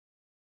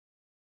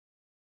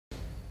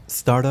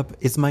Startup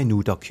is my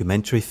new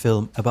documentary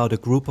film about a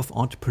group of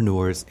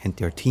entrepreneurs and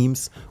their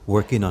teams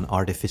working on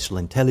artificial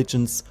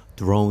intelligence,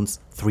 drones,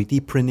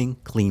 3D printing,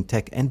 clean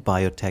tech and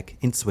biotech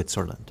in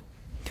Switzerland.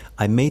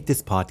 I made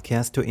this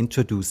podcast to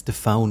introduce the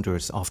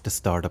founders of the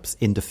startups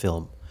in the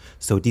film.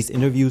 So these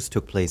interviews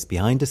took place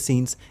behind the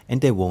scenes and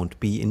they won't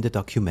be in the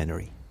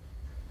documentary.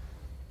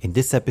 In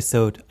this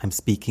episode, I'm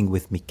speaking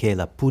with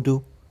Michela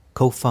Pudu,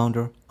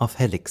 co-founder of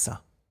Helixa.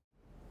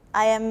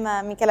 I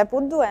am Michela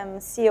Pudu. I'm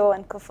CEO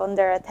and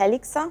co-founder at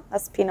Helixa, a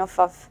spin-off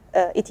of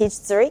ETH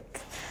Zurich.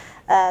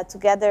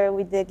 Together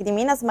with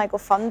Gdimin as my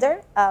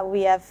co-founder,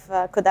 we have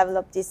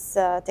co-developed this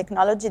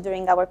technology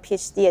during our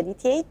PhD at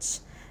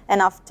ETH.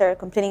 And after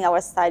completing our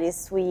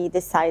studies, we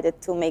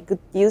decided to make good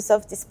use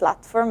of this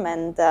platform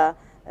and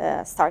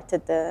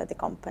started the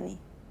company.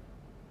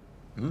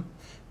 Mm-hmm.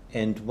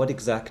 And what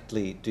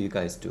exactly do you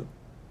guys do?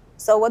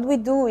 So what we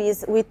do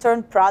is we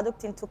turn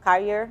product into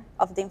carrier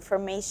of the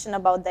information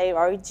about their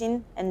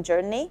origin and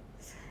journey.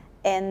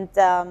 And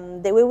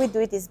the way we do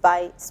it is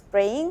by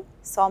spraying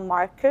some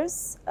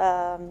markers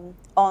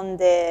on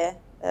the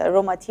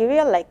raw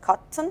material like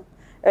cotton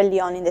early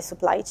on in the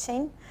supply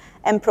chain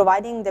and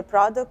providing the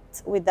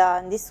product with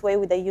in this way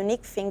with a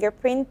unique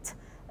fingerprint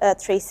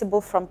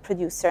traceable from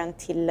producer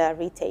until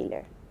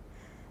retailer.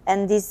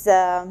 And these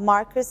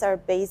markers are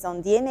based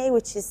on DNA,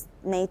 which is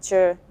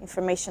Nature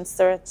Information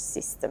Storage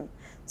System.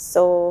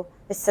 So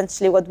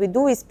essentially what we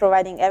do is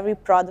providing every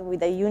product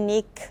with a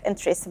unique and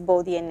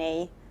traceable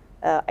DNA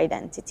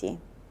identity.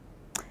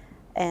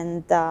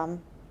 And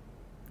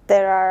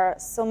there are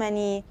so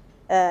many,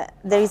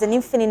 there is an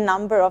infinite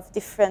number of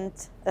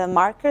different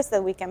markers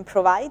that we can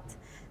provide.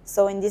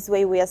 So in this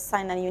way we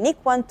assign a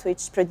unique one to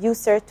each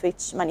producer, to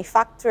each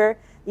manufacturer,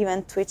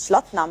 even to each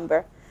lot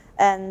number.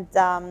 And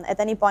at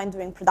any point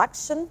during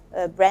production,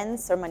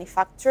 brands or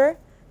manufacturer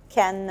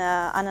can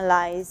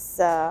analyze,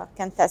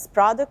 can test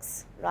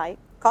products like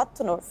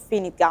cotton or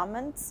finished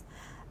garments.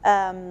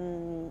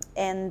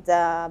 And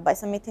by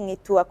submitting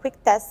it to a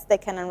quick test, they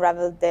can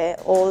unravel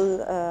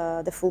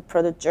the full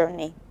product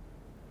journey.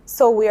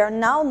 So we are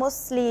now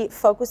mostly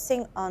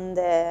focusing on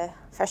the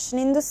fashion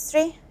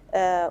industry,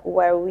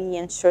 where we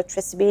ensure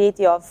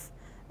traceability of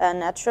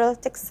natural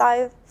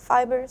textile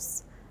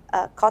fibers,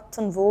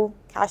 cotton, wool,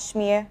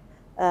 cashmere,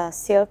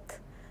 silk,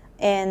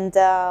 and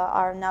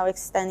are now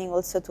extending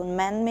also to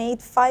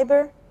man-made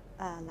fiber,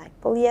 like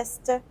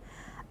polyester.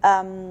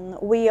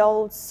 We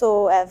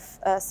also have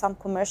some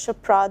commercial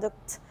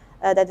product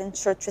that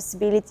ensure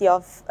traceability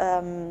of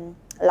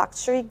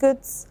luxury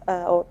goods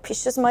or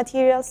precious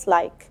materials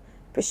like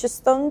precious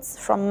stones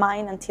from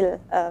mine until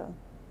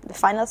the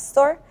final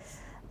store.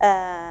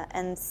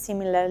 And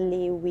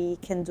similarly, we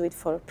can do it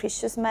for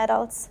precious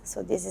metals.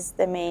 So this is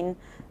the main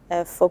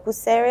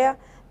focus area.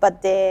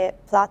 But the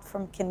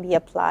platform can be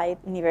applied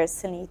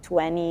universally to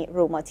any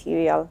raw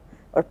material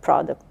or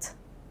product.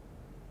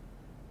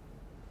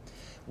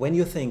 When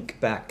you think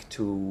back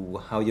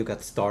to how you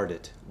got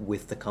started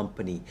with the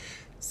company,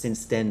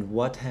 since then,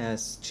 what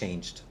has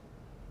changed?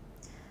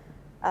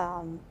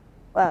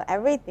 Well,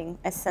 everything.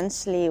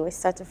 Essentially, we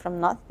started from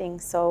nothing.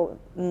 So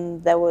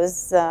there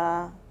was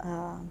a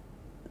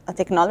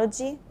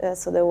technology,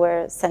 so there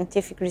were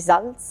scientific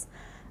results,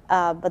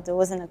 but there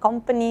wasn't a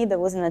company, there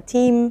wasn't a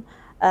team.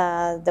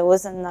 There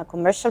wasn't a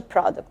commercial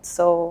product,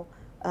 so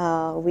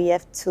we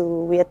had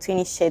to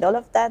initiate all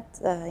of that,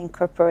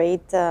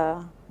 incorporate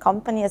a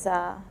company as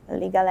a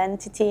legal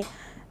entity,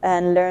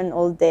 and learn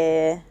all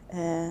the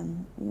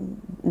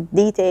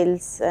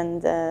details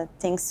and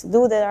things to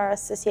do that are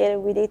associated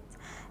with it,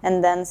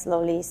 and then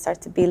slowly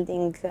start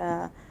building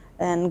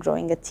and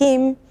growing a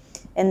team,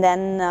 and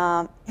then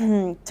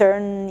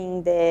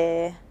turning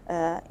the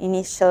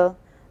initial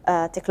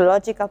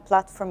technological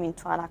platform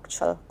into an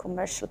actual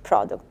commercial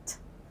product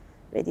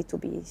ready to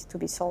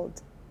be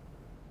sold.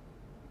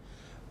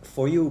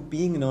 For you,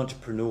 being an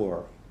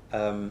entrepreneur,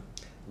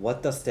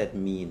 what does that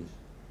mean?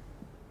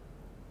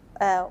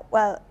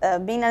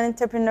 Being an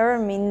entrepreneur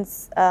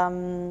means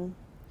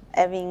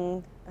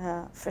having,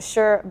 for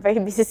sure, a very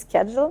busy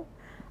schedule,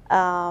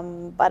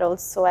 but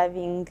also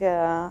having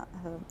a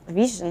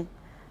vision.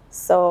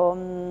 So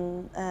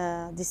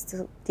these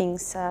two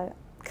things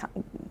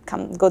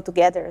go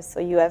together. So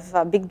you have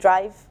a big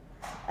drive,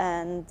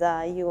 and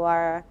you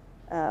are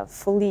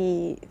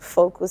fully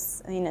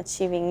focused in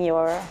achieving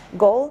your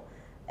goal,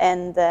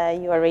 and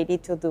you are ready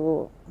to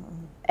do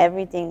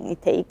everything it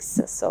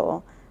takes.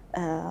 So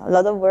a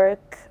lot of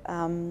work,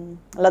 a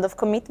lot of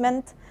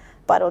commitment,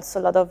 but also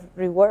a lot of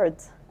reward.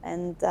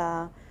 And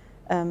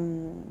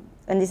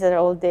these are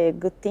all the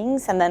good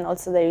things. And then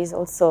also there is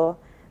also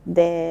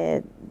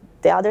the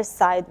other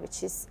side,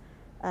 which is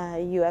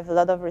you have a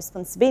lot of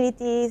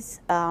responsibilities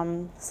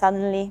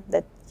suddenly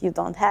that you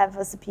don't have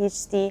as a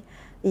PhD.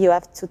 You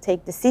have to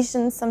take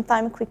decisions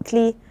sometime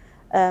quickly.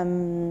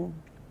 So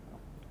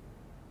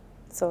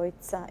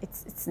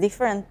it's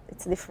different.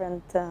 It's a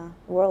different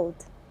world.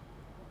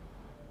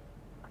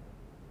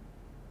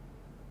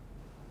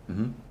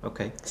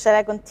 Okay. Shall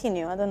I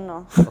continue? I don't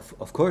know.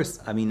 Of course.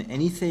 I mean,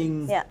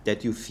 anything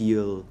that you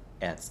feel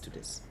adds to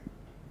this?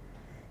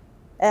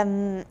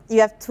 You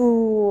have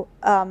to.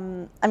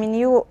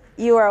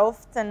 You are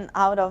often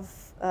out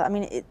of.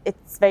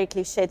 It's very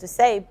cliche to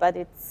say, but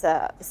it's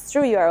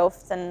true. You are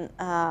often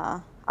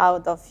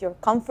out of your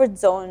comfort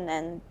zone,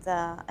 and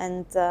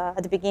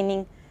at the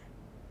beginning,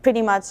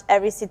 pretty much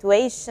every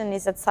situation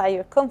is outside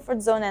your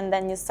comfort zone, and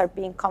then you start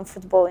being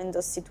comfortable in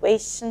those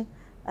situations.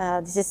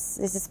 This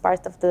is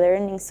part of the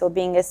learning. So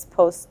being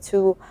exposed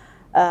to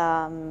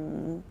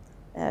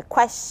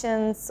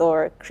questions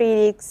or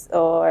critics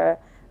or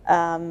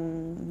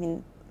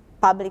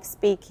public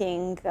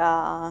speaking,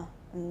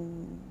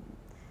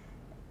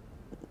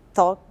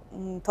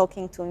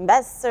 talking to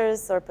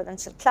investors or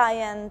potential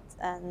clients,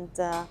 and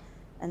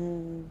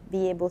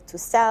be able to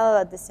sell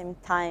at the same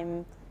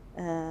time,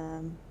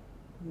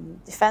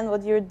 defend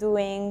what you're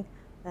doing,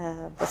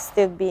 but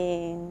still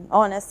being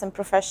honest and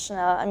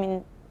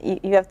professional.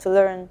 You have to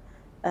learn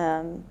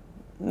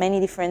many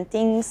different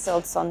things,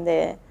 also on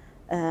the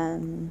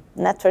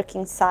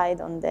networking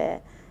side, on the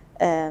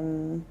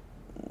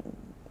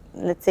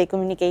let's say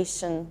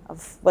communication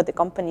of what the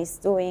company is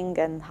doing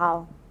and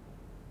how.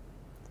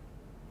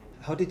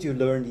 How did you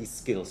learn these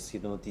skills,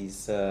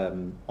 these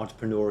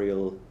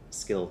entrepreneurial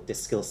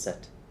this skill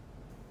set?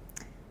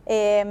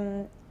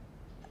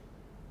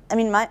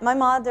 My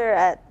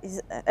mother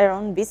is her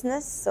own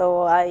business,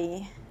 so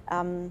I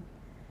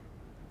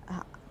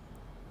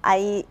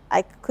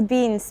could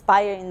be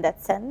inspired in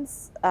that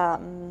sense,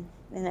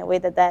 in a way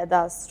that I had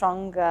a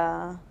strong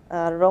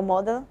role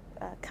model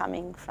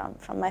coming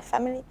from my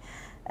family.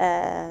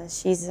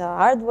 She's a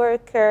hard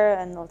worker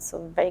and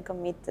also very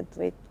committed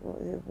with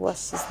what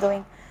she's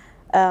doing.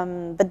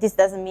 But this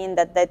doesn't mean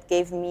that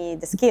gave me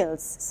the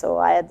skills. So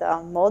I had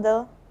a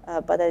model,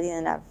 but I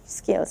didn't have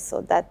skills.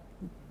 So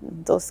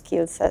those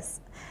skills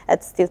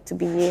had still to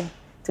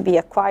be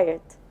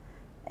acquired.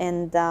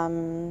 And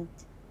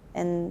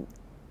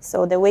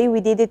so the way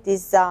we did it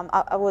is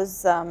I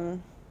was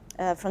from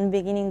the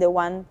beginning the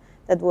one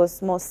that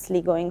was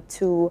mostly going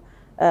to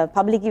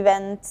public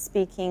events,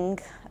 speaking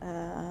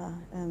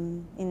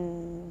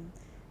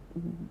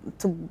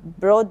to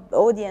broad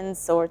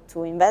audience or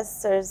to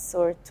investors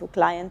or to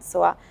clients.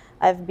 So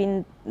I've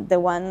been the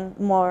one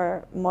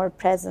more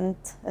present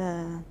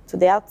to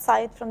the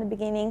outside from the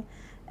beginning,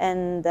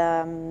 and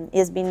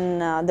he's been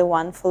the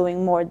one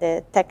following more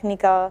the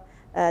technical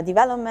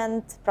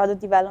development,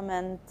 product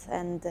development,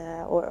 and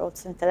or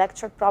also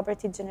intellectual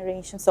property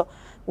generation. So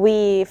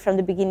we, from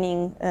the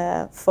beginning,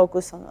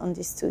 focus on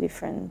these two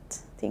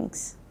different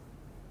things.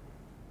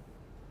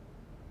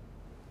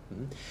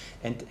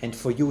 Mm-hmm. And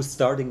for you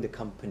starting the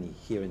company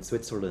here in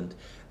Switzerland,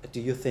 do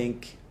you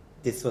think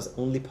this was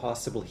only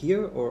possible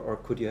here, or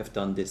could you have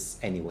done this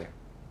anywhere?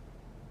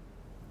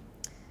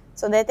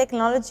 So the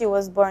technology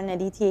was born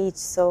at ETH,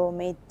 so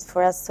made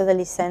for us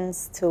totally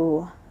sense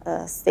to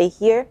stay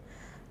here.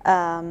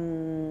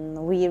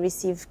 We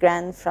received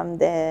grant from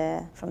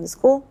the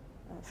school,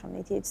 from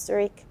ETH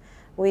Zurich.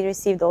 We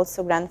received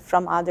also grant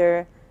from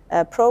other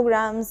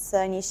programs,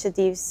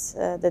 initiatives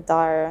that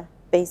are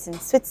based in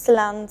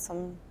Switzerland,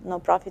 some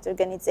no-profit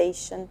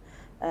organization,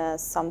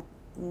 some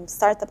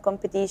startup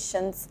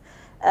competitions.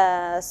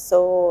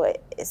 So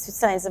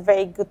Switzerland is a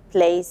very good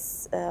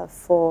place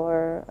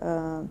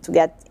to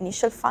get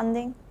initial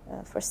funding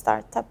for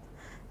startup,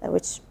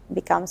 which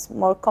becomes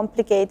more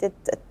complicated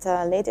at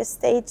a later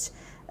stage.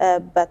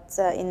 But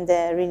in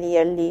the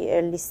really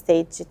early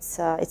stage, it's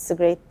a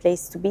great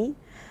place to be,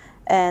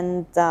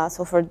 and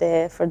so for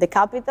the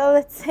capital,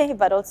 let's say,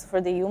 but also for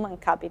the human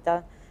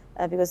capital,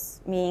 because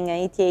being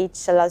an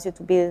ETH allows you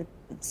to build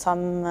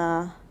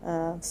some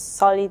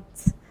solid,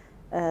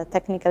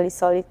 technically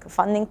solid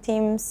funding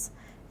teams,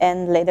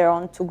 and later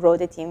on to grow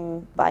the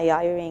team by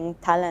hiring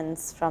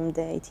talents from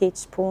the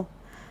ETH pool.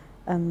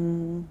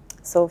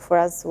 So for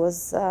us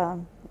was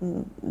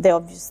the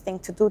obvious thing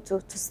to do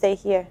to stay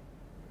here.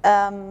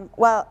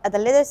 Well, at a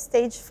later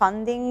stage,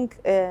 funding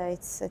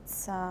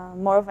it's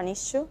more of an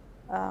issue,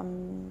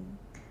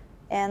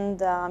 and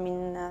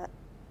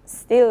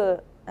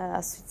still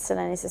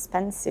Switzerland is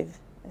expensive,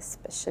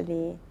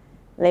 especially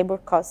labor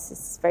costs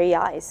is very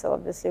high. So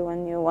obviously,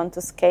 when you want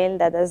to scale,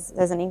 that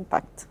has an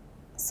impact.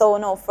 So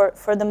no,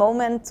 for the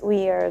moment,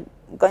 we are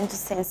going to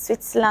stay in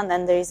Switzerland,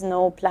 and there is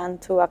no plan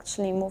to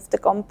actually move the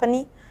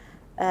company.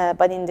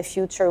 But in the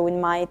future, we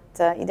might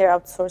either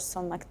outsource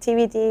some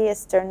activity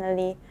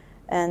externally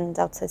and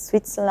outside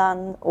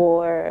Switzerland,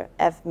 or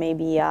have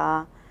maybe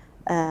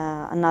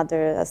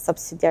another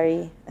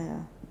subsidiary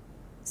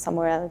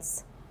somewhere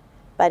else.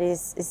 But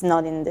it's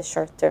not in the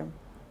short term.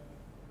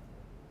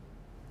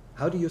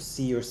 How do you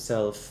see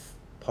yourself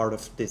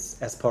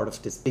as part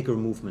of this bigger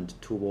movement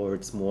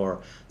towards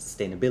more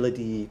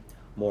sustainability,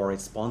 more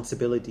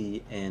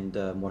responsibility, and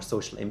more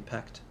social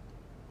impact?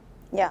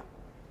 Yeah,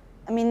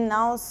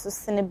 now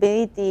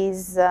sustainability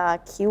is a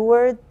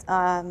keyword,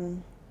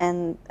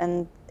 and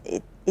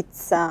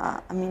it's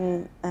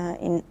in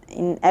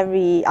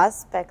every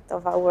aspect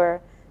of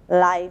our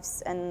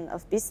lives and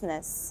of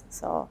business.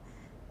 So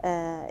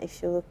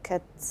if you look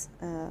at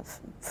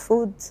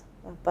food,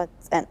 but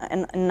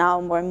and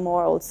now more and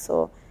more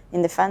also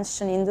in the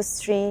fashion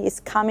industry is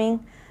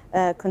coming.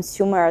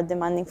 Consumers are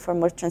demanding for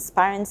more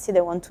transparency.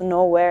 They want to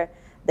know where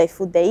the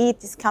food they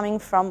eat is coming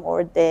from,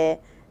 or the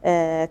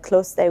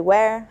clothes they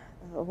wear,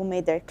 who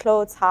made their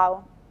clothes,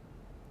 how.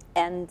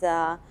 And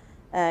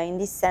in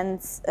this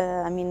sense,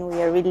 I mean,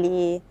 we are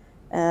really,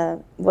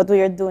 what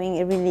we are doing,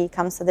 it really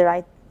comes at the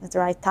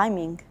right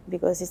timing,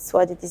 because it's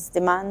what it is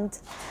demanded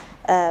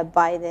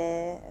by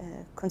the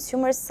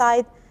consumer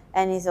side,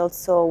 and is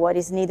also what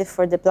is needed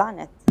for the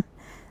planet.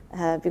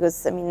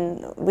 Because I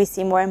mean, we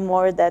see more and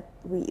more that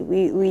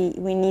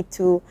we need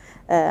to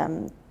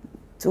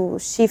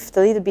shift a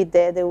little bit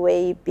the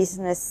way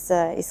business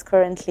is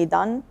currently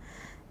done,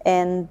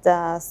 and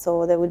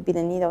so there will be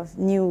the need of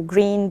new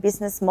green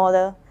business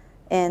model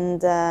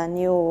and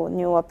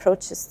new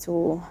approaches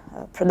to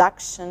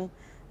production,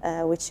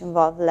 which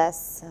involve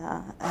less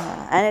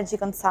energy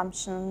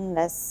consumption,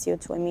 less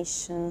CO2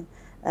 emission,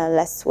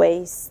 less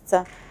waste.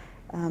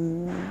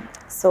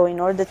 So in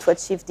order to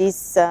achieve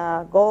this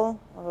goal,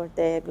 or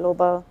the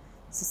global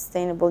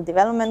sustainable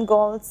development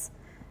goals,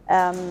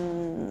 I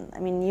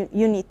mean,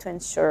 you need to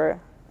ensure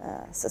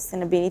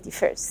sustainability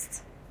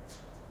first.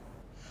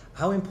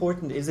 How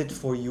important is it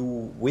for you,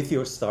 with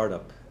your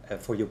startup,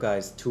 for you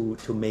guys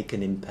to make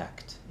an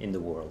impact in the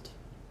world?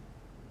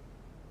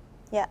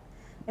 Yeah,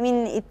 I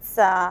mean, it's,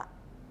 I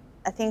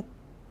think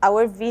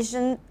our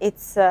vision,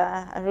 it's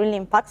a really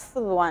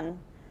impactful one.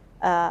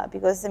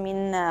 Because I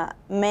mean,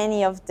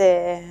 many of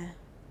the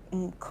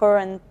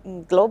current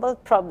global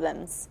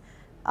problems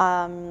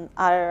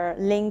are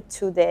linked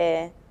to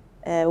the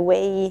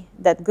way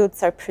that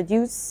goods are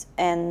produced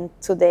and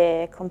to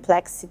the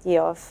complexity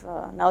of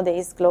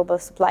nowadays global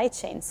supply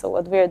chain. So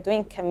what we are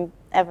doing can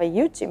have a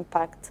huge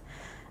impact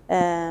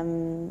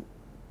in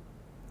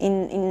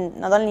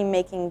not only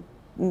making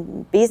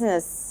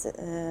business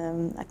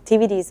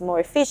activities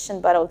more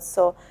efficient, but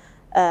also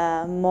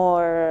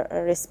more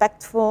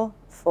respectful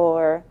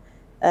for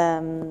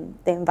the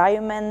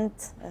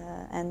environment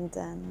and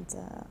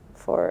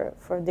for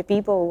the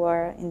people who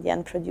are in the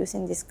end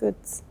producing these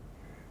goods.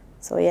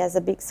 So it has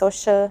a big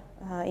social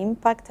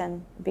impact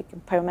and big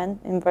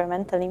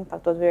environmental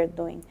impact what we are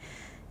doing.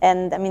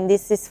 And I mean,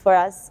 this is for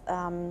us,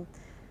 I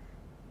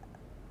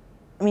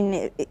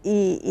mean,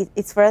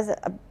 it's for us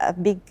a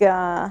big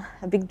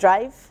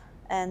drive.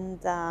 And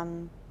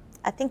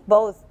I think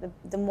both,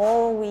 the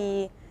more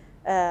we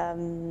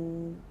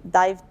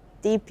dive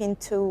deep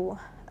into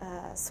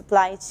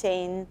supply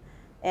chain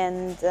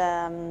and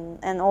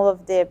all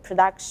of the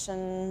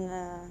production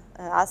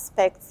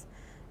aspects,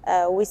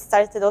 we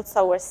started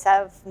also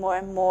ourselves more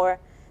and more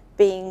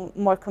being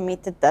more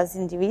committed as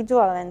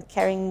individual and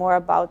caring more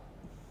about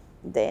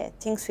the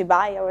things we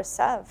buy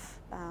ourselves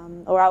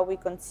or how we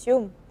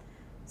consume.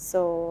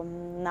 So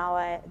now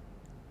I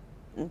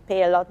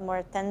pay a lot more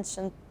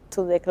attention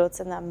to the clothes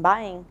that I'm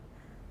buying.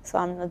 So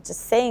I'm not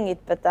just saying it,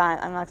 but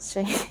I'm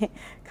actually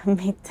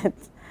committed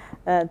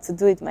to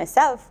do it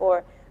myself,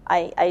 or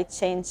I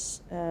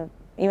change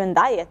even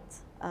diet.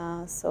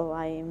 So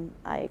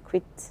I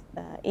quit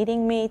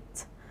eating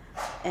meat,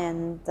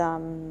 and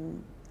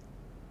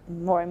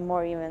more and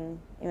more even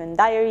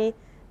dairy,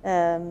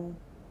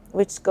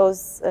 which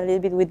goes a little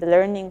bit with the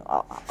learning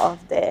of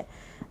the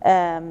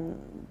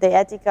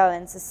ethical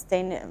and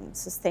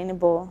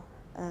sustainable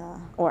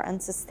or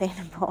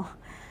unsustainable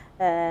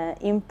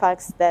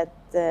impacts that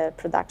the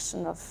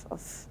production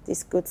of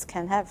these goods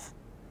can have.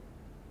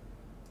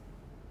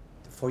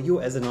 For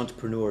you as an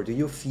entrepreneur, do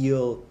you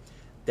feel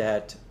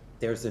that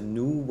there's a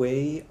new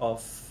way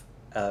of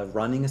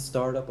running a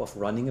startup, of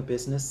running a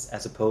business,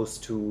 as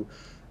opposed to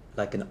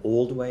like an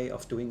old way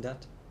of doing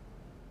that?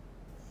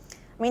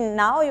 I mean,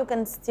 now you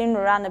can still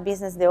run a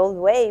business the old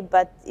way,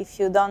 but if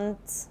you don't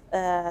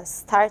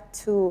start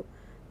to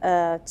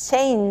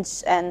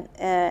change and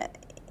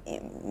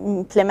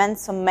implement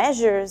some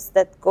measures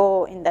that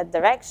go in that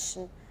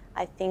direction,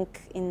 I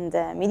think in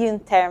the medium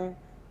term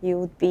you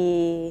would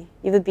be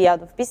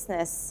out of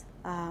business.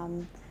 I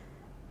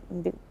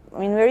mean,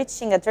 we're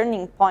reaching a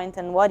turning point,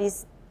 and what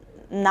is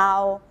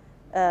now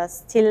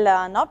still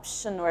an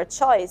option or a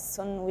choice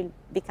soon will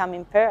become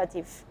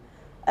imperative.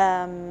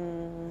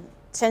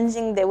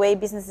 Changing the way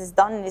business is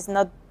done is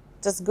not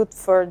just good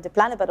for the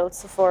planet, but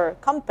also for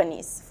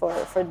companies,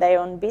 for their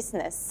own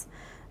business.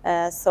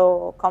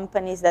 So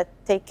companies that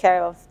take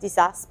care of this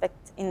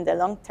aspect in the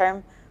long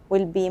term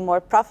will be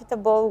more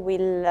profitable,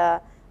 will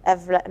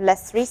have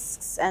less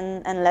risks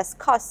and less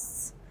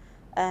costs,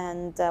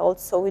 and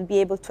also will be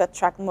able to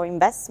attract more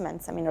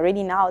investments. I mean,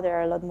 already now there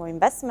are a lot more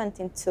investment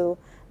into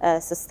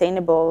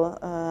sustainable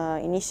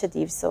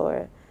initiatives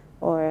or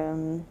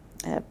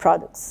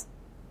products.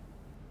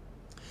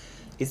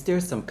 Is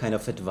there some kind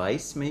of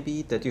advice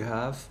maybe that you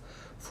have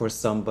for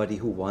somebody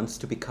who wants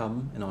to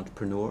become an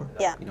entrepreneur?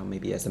 Yeah. You know,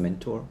 maybe as a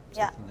mentor,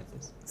 something like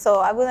this? So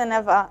I wouldn't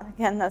have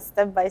a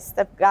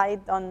step-by-step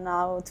guide on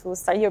how to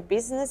start your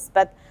business,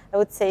 but I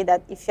would say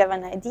that if you have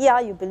an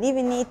idea, you believe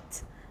in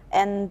it,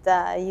 and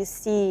you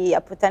see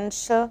a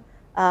potential,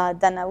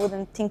 then I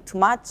wouldn't think too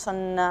much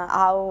on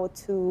how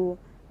to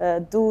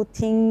do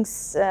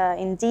things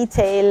in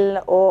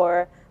detail,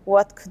 or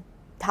what could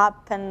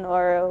happen,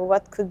 or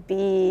what could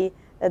be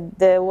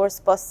the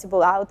worst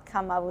possible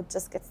outcome, I would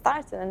just get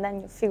started, and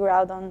then you figure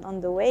out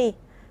on the way.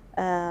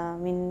 I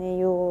mean,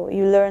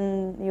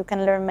 you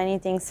can learn many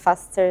things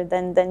faster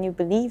than you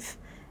believe,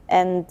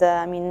 and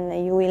I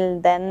mean, you will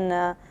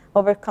then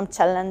overcome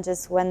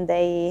challenges when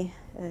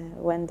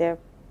they're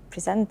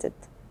presented,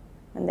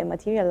 when they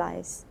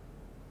materialize.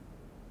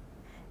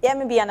 Yeah,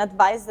 maybe an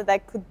advice that I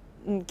could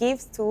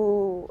give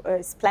to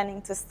is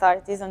planning to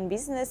start his own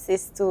business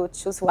is to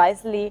choose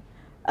wisely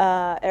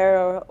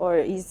her or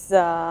his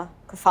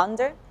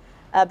co-founder,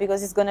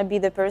 because it's going to be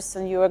the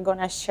person you are going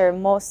to share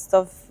most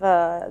of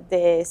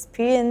the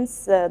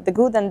experience, the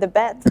good and the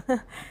bad.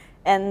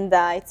 And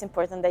it's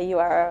important that you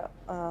are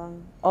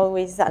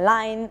always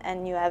aligned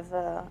and you have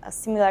a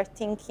similar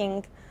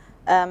thinking.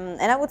 And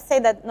I would say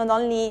that not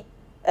only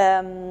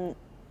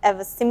have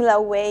a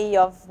similar way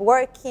of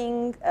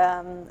working,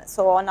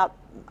 so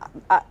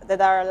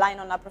that are aligned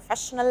on a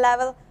professional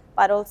level,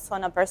 but also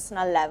on a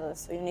personal level.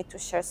 So you need to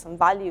share some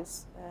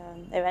values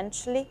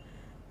eventually,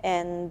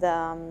 and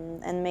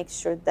make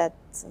sure that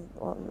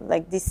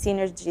like these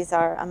synergies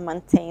are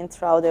maintained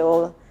throughout their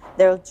whole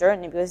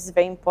journey, because it's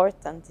very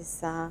important.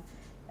 It's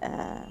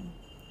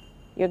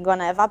you're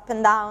gonna have up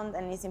and down,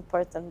 and it's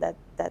important that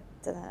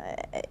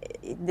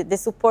the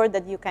support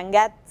that you can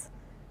get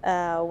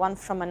one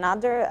from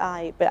another,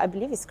 I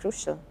believe is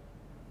crucial,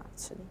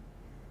 actually.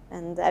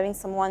 And having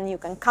someone you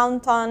can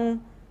count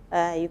on,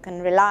 you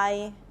can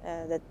rely,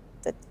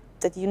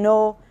 that you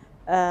know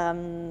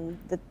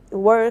that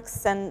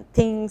works and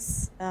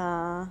things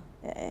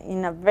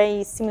in a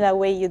very similar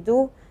way you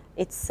do,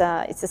 it's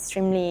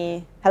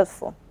extremely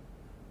helpful,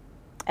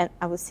 and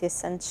I would say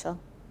essential.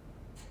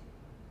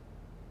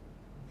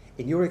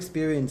 In your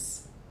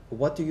experience,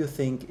 what do you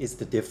think is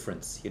the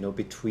difference,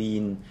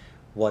 between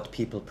what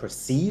people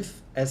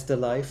perceive as the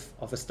life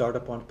of a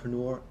startup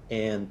entrepreneur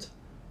and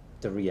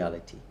the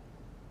reality?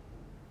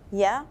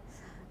 Yeah.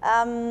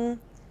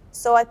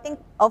 So I think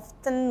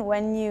often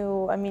when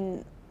you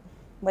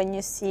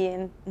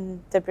see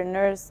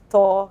entrepreneurs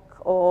talk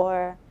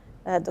or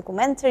a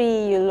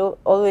documentary, you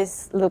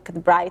always look at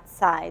the bright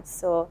side.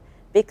 So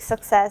big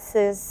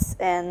successes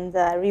and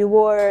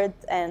reward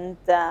and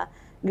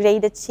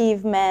great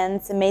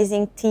achievements,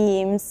 amazing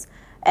teams.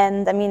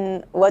 And I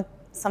mean, what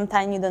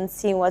sometimes you don't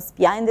see what's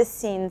behind the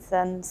scenes.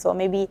 And so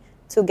maybe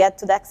to get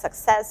to that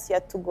success, you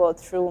have to go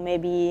through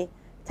maybe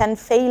 10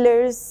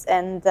 failures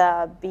and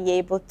be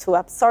able to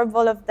absorb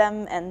all of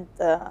them and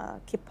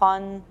keep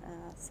on.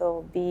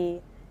 So be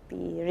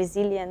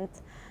resilient.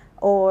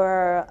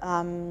 Or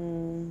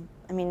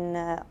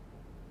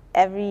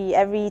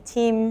every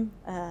team,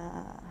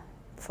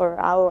 for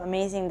how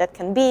amazing that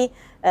can be,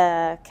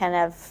 can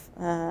have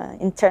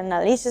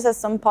internal issues at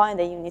some point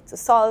that you need to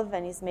solve,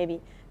 and it's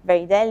maybe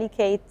very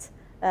delicate,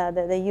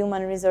 the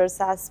human resource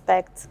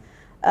aspect,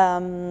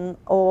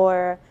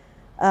 or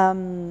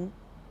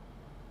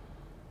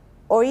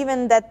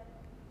even that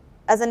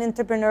as an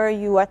entrepreneur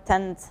you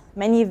attend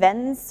many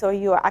events, or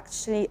you are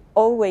actually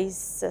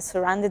always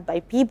surrounded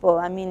by people.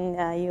 I mean,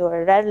 you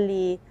are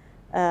rarely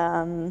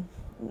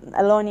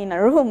alone in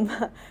a room.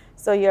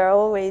 So you're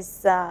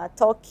always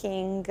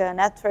talking,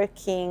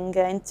 networking,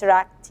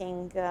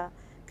 interacting,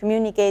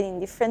 communicating in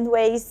different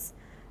ways.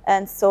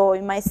 And so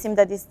it might seem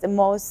that it's the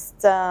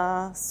most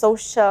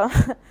social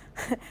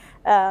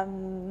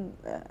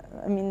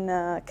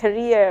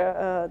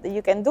career that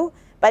you can do.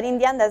 But in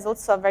the end, there's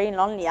also a very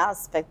lonely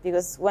aspect,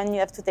 because when you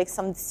have to take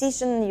some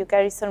decision, you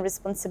carry some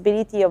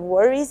responsibility of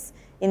worries.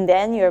 In the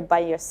end, you're by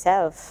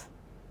yourself.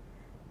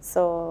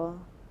 So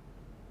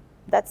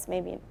that's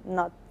maybe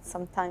not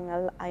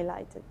sometimes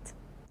highlighted.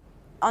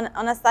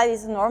 On a side,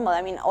 it's normal.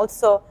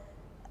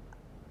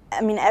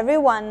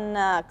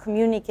 Everyone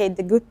communicate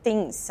the good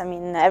things.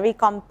 Every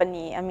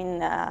company.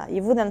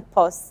 You wouldn't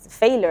post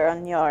failure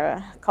on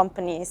your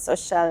company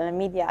social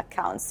media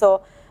account.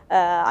 So,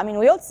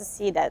 we also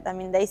see that.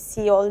 They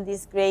see all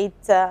these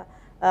great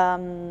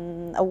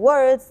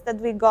awards that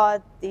we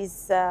got,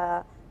 this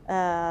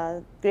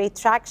great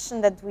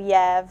traction that we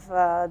have,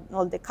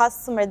 all the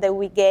customer that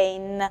we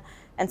gain.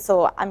 And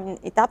so,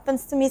 it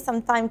happens to me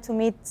sometimes to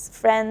meet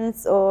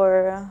friends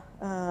or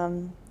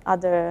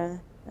other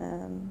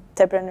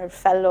entrepreneur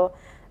fellow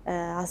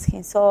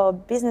asking, so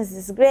business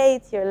is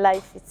great, your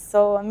life is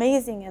so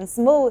amazing and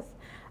smooth.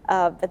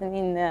 But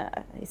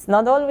it's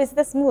not always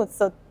that smooth.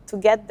 So to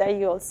get there,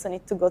 you also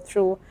need to go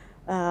through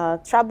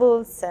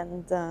troubles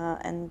and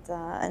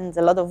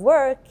a lot of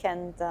work.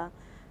 So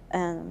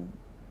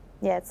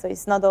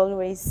it's not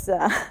always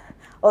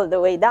all the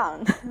way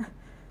down.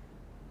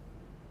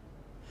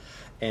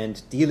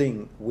 And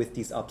dealing with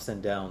these ups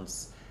and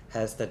downs,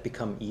 has that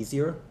become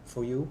easier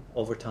for you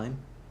over time?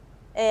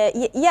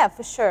 Yeah,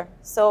 for sure.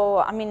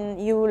 So,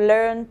 you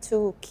learn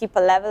to keep a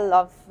level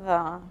of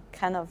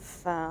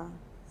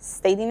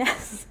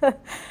steadiness.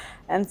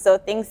 And so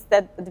things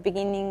that at the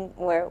beginning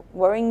were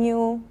worrying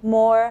you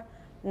more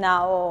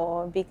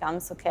now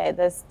becomes, okay,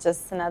 that's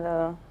just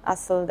another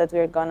hassle that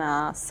we're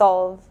gonna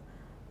solve.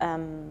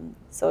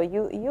 So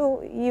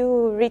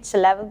you reach a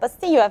level, but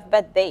still you have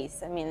bad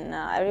days. I mean,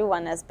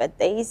 everyone has bad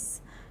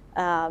days,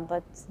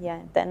 but yeah,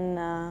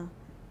 then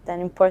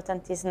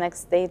important is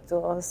next day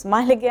to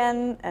smile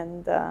again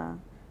and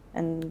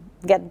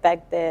get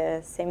back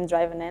the same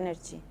drive and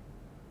energy.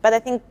 But I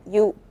think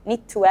you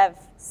need to have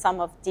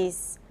some of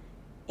these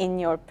in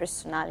your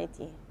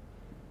personality.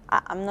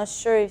 I'm not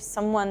sure if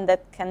someone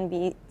that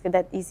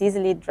is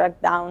easily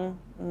dragged down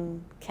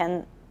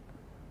can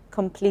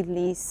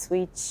completely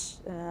switch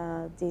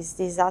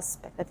this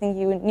aspect. I think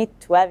you need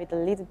to have it a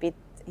little bit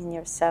in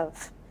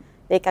yourself,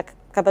 the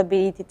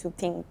capability to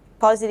think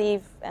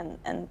positive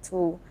and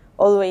to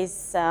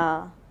always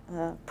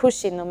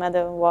push it no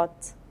matter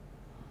what.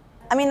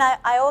 I mean,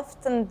 I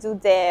often do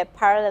the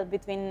parallel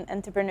between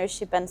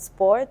entrepreneurship and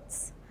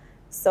sports.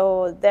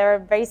 So there are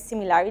very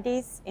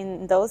similarities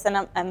in those,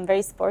 and I'm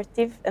very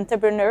sportive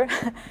entrepreneur.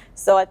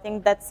 So I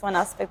think that's one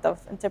aspect of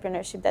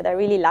entrepreneurship that I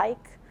really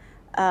like,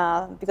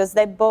 because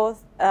they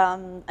both,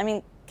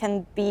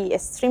 can be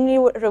extremely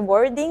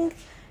rewarding,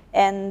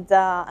 and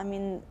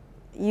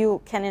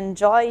you can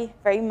enjoy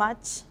very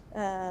much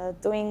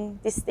doing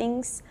these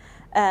things,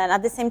 and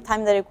at the same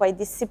time they require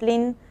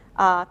discipline,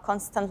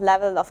 constant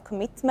level of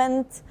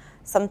commitment,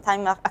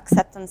 sometimes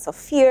acceptance of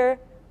fear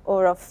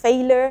or of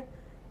failure.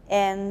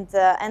 And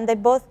they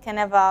both can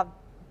have a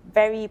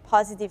very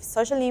positive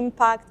social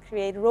impact,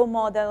 create role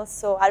models.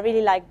 So I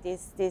really like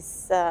this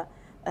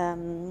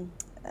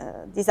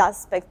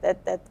aspect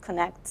that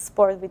connects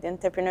sport with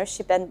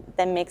entrepreneurship, and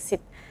that makes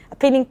it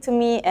appealing to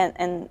me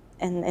and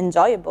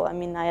enjoyable. I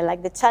mean, I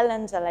like the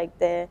challenge. I like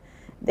the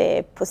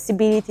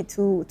possibility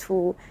to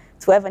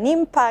have an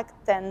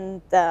impact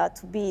and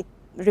to be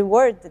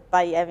rewarded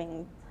by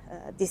having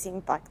this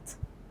impact.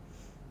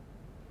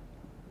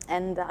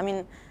 And I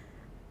mean,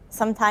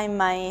 sometimes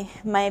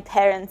my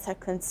parents are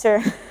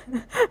concerned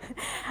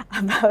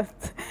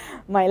about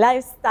my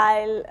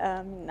lifestyle.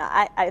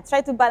 I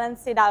try to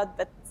balance it out,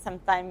 but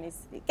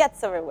sometimes it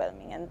gets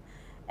overwhelming,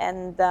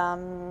 and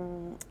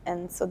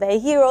so they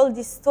hear all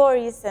these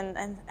stories and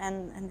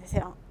they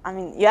say, oh, I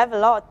mean, you have a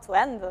lot to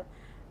handle,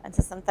 and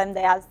so sometimes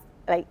they ask,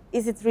 like,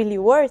 is it really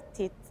worth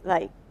it?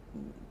 Like,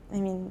 I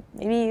mean,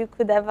 maybe you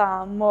could have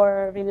a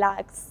more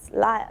relaxed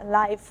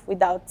life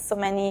without so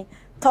many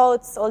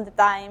thoughts all the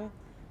time.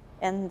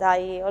 And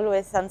I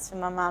always answer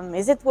my mom,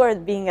 is it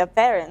worth being a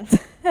parent?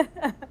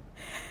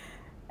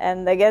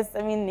 And I guess,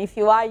 I mean, if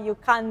you are, you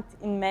can't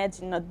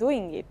imagine not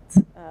doing it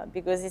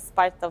because it's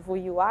part of who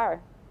you are.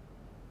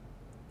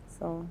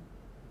 So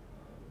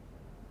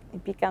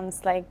it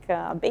becomes like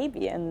a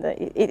baby, and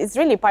it is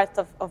really part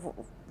of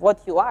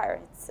what you are.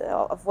 It's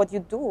of what you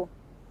do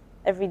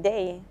every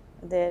day.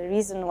 The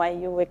reason why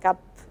you wake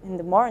up in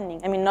the morning.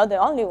 I mean, not the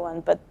only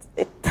one, but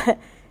it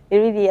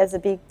really has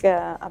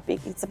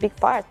it's a big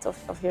part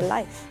of your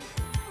life.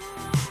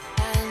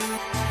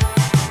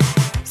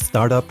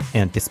 Startup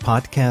and this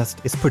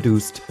podcast is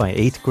produced by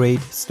 8th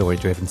grade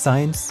Story-Driven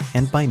Science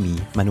and by me,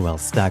 Manuel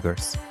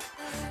Staggers.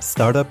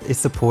 Startup is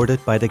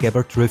supported by the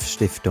Gebhard Rüff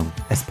Stiftung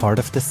as part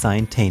of the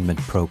Scientainment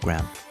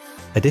program.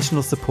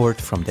 Additional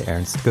support from the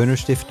Ernst Göhner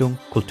Stiftung,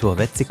 Kultur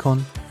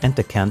Wetzikon and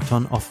the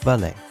Canton of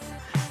Valais.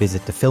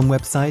 Visit the film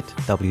website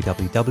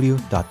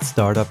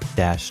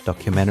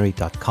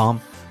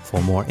www.startup-documentary.com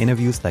for more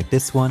interviews like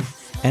this one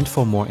and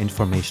for more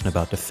information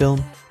about the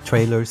film,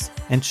 trailers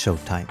and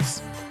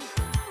showtimes.